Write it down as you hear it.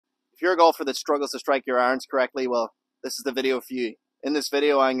If you're a golfer that struggles to strike your irons correctly, well, this is the video for you. In this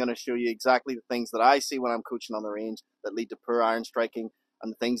video, I'm going to show you exactly the things that I see when I'm coaching on the range that lead to poor iron striking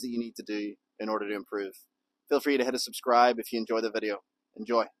and the things that you need to do in order to improve. Feel free to hit a subscribe if you enjoy the video.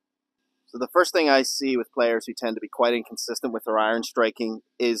 Enjoy. So the first thing I see with players who tend to be quite inconsistent with their iron striking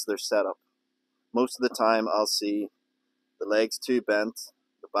is their setup. Most of the time I'll see the legs too bent,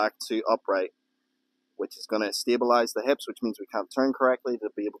 the back too upright, which is going to stabilize the hips, which means we can't turn correctly to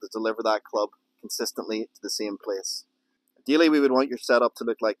be able to deliver that club consistently to the same place. Ideally, we would want your setup to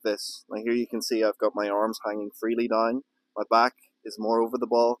look like this. Now here you can see I've got my arms hanging freely down. My back is more over the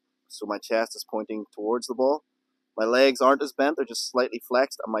ball, so my chest is pointing towards the ball. My legs aren't as bent, they're just slightly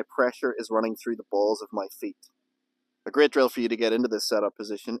flexed, and my pressure is running through the balls of my feet. A great drill for you to get into this setup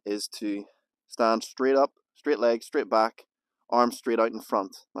position is to stand straight up, straight legs, straight back, arms straight out in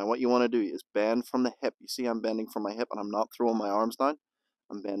front. Now what you want to do is bend from the hip. You see I'm bending from my hip and I'm not throwing my arms down.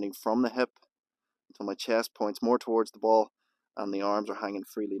 I'm bending from the hip until my chest points more towards the ball and the arms are hanging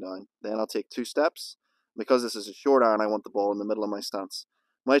freely down. Then I'll take 2 steps. Because this is a short iron, I want the ball in the middle of my stance.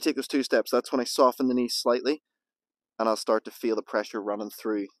 When I take those 2 steps, that's when I soften the knees slightly and I'll start to feel the pressure running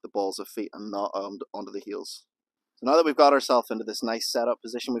through the balls of feet and not onto the heels. So now that we've got ourselves into this nice setup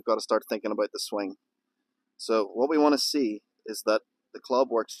position, we've got to start thinking about the swing. So what we want to see is that the club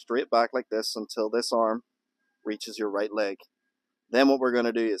works straight back like this until this arm reaches your right leg. Then what we're going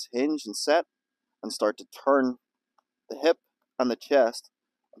to do is hinge and set and start to turn the hip and the chest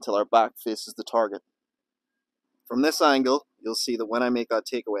until our back faces the target. From this angle, you'll see that when I make that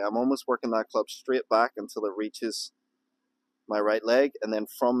takeaway, I'm almost working that club straight back until it reaches my right leg, and then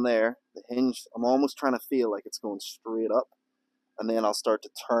from there, the hinge, I'm almost trying to feel like it's going straight up, and then I'll start to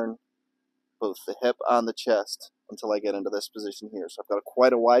turn both the hip and the chest until I get into this position here. So I've got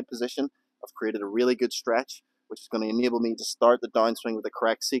quite a wide position. I've created a really good stretch, which is going to enable me to start the downswing with the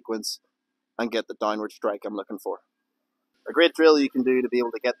correct sequence and get the downward strike I'm looking for. A great drill you can do to be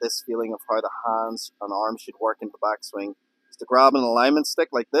able to get this feeling of how the hands and arms should work into the backswing is to grab an alignment stick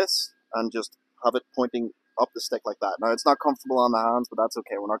like this and just have it pointing up the stick like that. Now it's not comfortable on the hands, but that's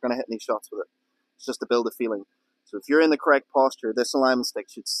okay. We're not going to hit any shots with it. It's just to build a feeling. So if you're in the correct posture, this alignment stick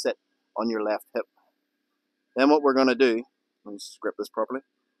should sit on your left hip. Then what we're going to do, let me just grip this properly.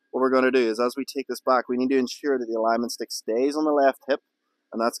 What we're going to do is as we take this back, we need to ensure that the alignment stick stays on the left hip,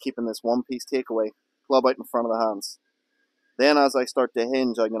 and that's keeping this one-piece takeaway club out in front of the hands. Then as I start to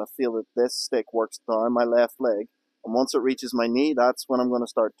hinge, I'm going to feel that this stick works down my left leg, and once it reaches my knee, that's when I'm going to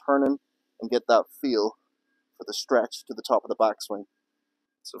start turning and get that feel for the stretch to the top of the backswing.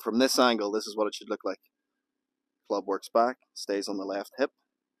 So from this angle, this is what it should look like. Club works back, stays on the left hip.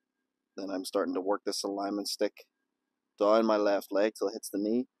 Then I'm starting to work this alignment stick down my left leg till it hits the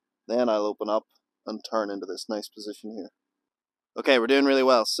knee. Then I'll open up and turn into this nice position here. Okay, we're doing really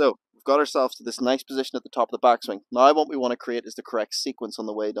well. So we've got ourselves to this nice position at the top of the backswing. Now what we want to create is the correct sequence on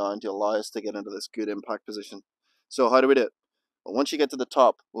the way down to allow us to get into this good impact position. So how do we do it? Well, once you get to the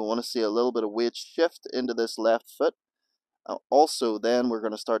top, we want to see a little bit of weight shift into this left foot. Also, then we're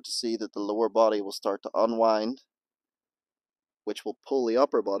going to start to see that the lower body will start to unwind, which will pull the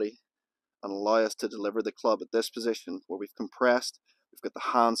upper body and allow us to deliver the club at this position where we've compressed, we've got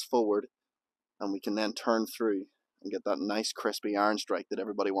the hands forward, and we can then turn through and get that nice crispy iron strike that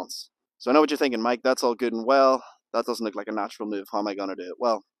everybody wants. So I know what you're thinking, Mike, that's all good and well. That doesn't look like a natural move. How am I going to do it?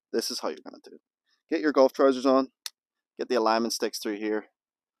 Well, this is how you're going to do it. Get your golf trousers on, get the alignment sticks through here,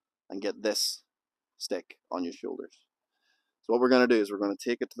 and get this stick on your shoulders. So what we're going to do is we're going to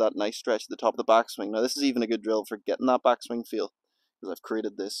take it to that nice stretch at the top of the backswing. Now this is even a good drill for getting that backswing feel, because I've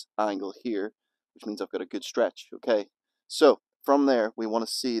created this angle here, which means I've got a good stretch. Okay, so from there we want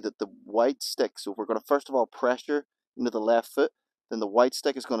to see that the white stick, so we're going to first of all pressure into the left foot, then the white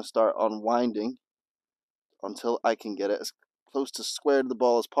stick is going to start unwinding until I can get it as close to square to the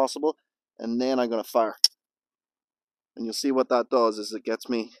ball as possible, and then I'm going to fire. And you'll see what that does is it gets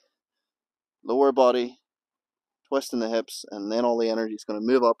me lower body, twisting the hips, and then all the energy is going to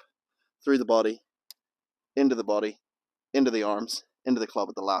move up through the body, into the arms, into the club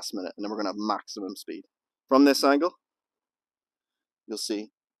at the last minute, and then we're going to have maximum speed. From this angle, you'll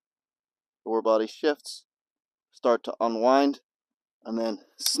see lower body shifts, start to unwind, and then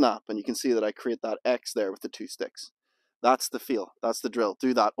snap, and you can see that I create that X there with the 2 sticks. That's the feel, that's the drill.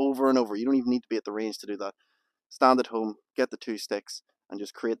 Do that over and over. You don't even need to be at the range to do that. Stand at home, get the 2 sticks, and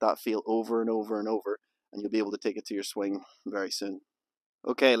just create that feel over and over and over, and you'll be able to take it to your swing very soon.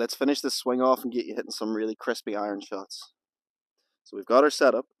 Okay, let's finish this swing off and get you hitting some really crispy iron shots. So we've got our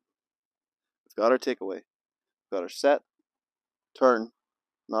setup, we've got our takeaway, we've got our set, turn.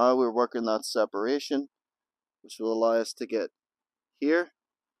 Now we're working that separation, which will allow us to get here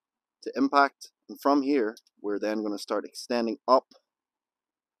to impact. And from here, we're then going to start extending up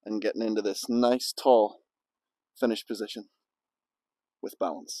and getting into this nice tall finish position with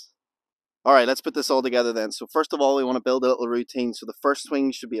balance. All right, let's put this all together then. So first of all, we want to build a little routine. So the first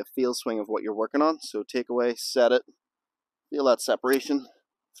swing should be a feel swing of what you're working on. So take away, set it, feel that separation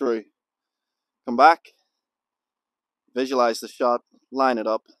through. Come back, visualize the shot, line it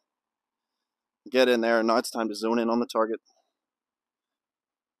up, get in there, and now it's time to zone in on the target.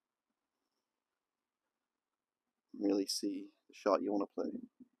 Really see the shot you want to play.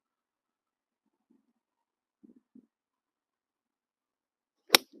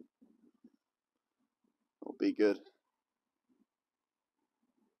 It'll be good.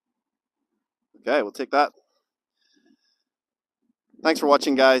 Okay, we'll take that. Thanks for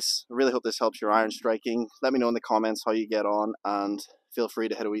watching, guys. I really hope this helps your iron striking. Let me know in the comments how you get on, and feel free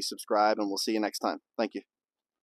to hit a wee subscribe, and we'll see you next time. Thank you.